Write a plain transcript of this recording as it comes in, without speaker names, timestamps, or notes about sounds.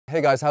Hey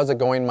guys, how's it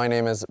going? My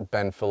name is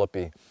Ben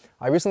Philippi.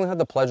 I recently had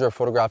the pleasure of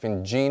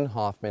photographing Gene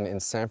Hoffman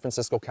in San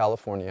Francisco,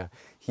 California.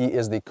 He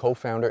is the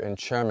co-founder and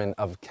chairman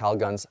of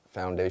Calguns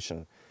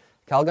Foundation.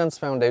 Calguns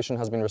Foundation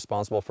has been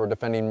responsible for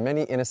defending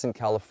many innocent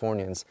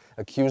Californians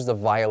accused of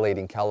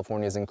violating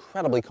California's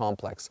incredibly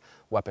complex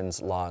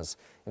weapons laws.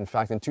 In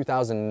fact, in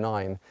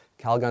 2009,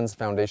 Calguns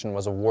Foundation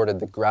was awarded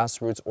the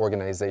Grassroots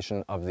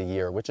Organization of the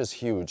Year, which is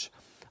huge.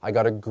 I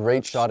got a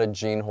great shot of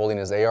Gene holding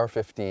his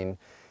AR-15,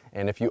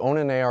 and if you own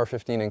an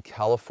AR-15 in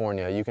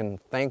California, you can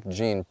thank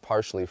Gene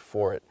partially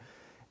for it.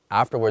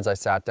 Afterwards, I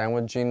sat down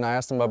with Gene and I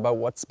asked him about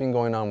what's been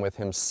going on with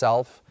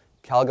himself,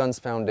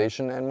 Calguns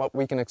Foundation, and what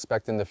we can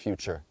expect in the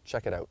future.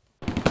 Check it out.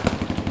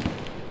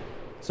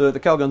 So at the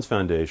Calguns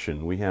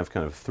Foundation, we have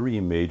kind of three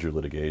major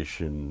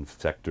litigation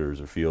sectors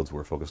or fields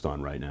we're focused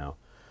on right now.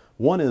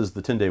 One is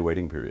the 10-day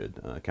waiting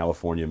period.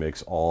 California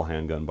makes all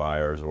handgun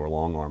buyers or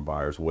long-arm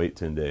buyers wait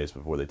 10 days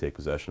before they take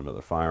possession of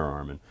their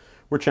firearm, and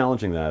we're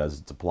challenging that as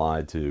it's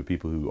applied to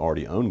people who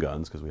already own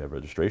guns, because we have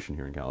registration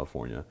here in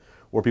California,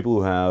 or people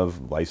who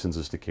have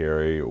licenses to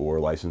carry or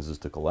licenses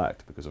to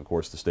collect, because of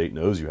course the state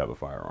knows you have a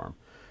firearm.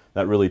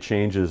 That really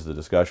changes the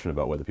discussion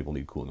about whether people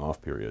need cooling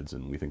off periods,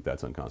 and we think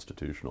that's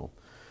unconstitutional.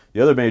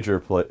 The other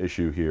major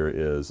issue here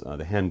is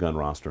the handgun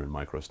roster and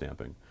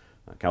microstamping.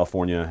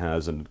 California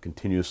has a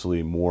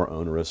continuously more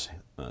onerous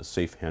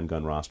safe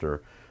handgun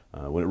roster.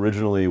 When it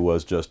originally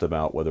was just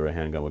about whether a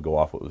handgun would go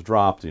off when it was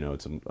dropped,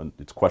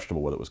 it's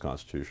questionable whether it was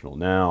constitutional.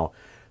 Now,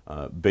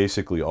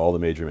 basically all the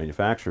major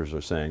manufacturers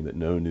are saying that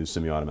no new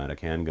semi-automatic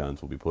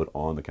handguns will be put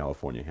on the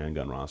California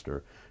handgun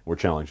roster. We're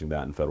challenging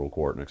that in federal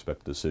court and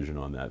expect a decision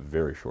on that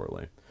very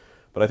shortly.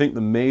 But I think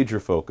the major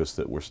focus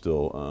that we're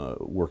still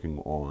working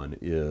on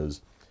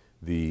is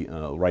the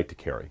right to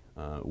carry.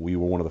 We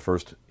were one of the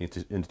first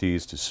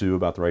entities to sue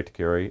about the right to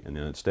carry in the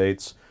United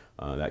States.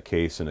 That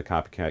case and a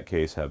copycat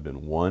case have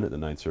been won at the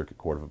Ninth Circuit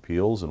Court of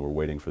Appeals, and we're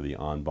waiting for the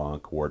en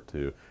banc court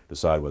to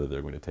decide whether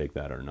they're going to take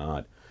that or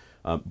not.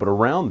 But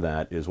around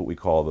that is what we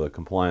call the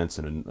Compliance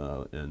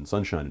and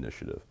Sunshine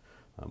Initiative.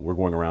 We're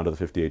going around to the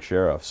 58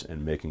 sheriffs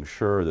and making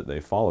sure that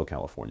they follow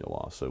California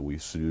law. So we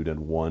sued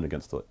and won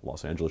against the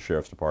Los Angeles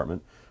Sheriff's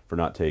Department for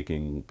not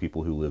taking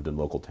people who lived in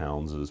local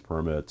towns as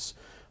permits.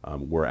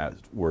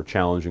 We're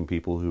challenging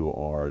people who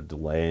are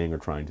delaying or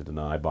trying to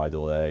deny by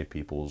delay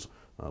people's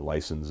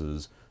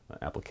licenses,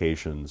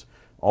 applications.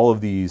 All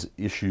of these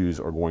issues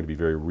are going to be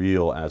very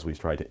real as we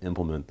try to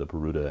implement the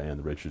Peruta and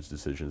the Richards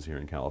decisions here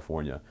in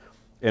California.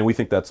 And we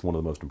think that's one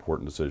of the most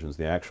important decisions,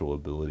 the actual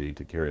ability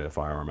to carry a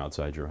firearm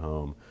outside your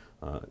home,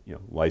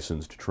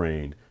 licensed,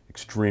 trained,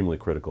 extremely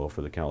critical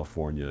for the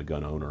California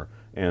gun owner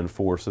and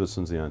for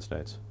citizens of the United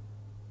States.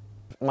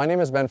 My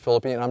name is Ben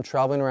Philippi, and I'm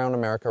traveling around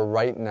America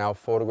right now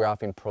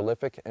photographing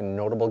prolific and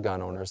notable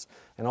gun owners,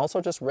 and also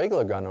just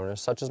regular gun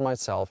owners such as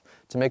myself,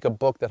 to make a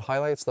book that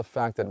highlights the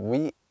fact that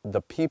we,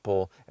 the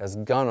people, as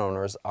gun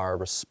owners, are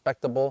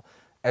respectable,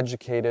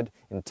 educated,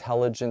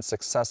 intelligent,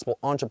 successful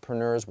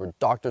entrepreneurs. We're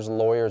doctors,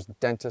 lawyers,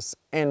 dentists,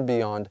 and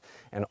beyond,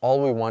 and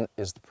all we want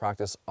is to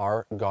practice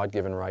our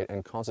God-given right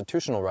and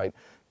constitutional right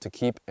to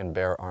keep and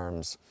bear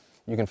arms.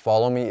 You can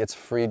follow me, it's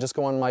free. Just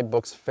go on my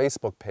book's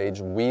Facebook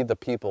page, We the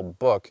People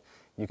Book.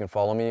 You can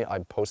follow me.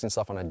 I'm posting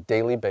stuff on a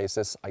daily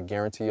basis. I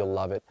guarantee you'll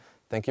love it.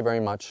 Thank you very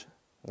much,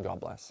 and God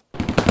bless.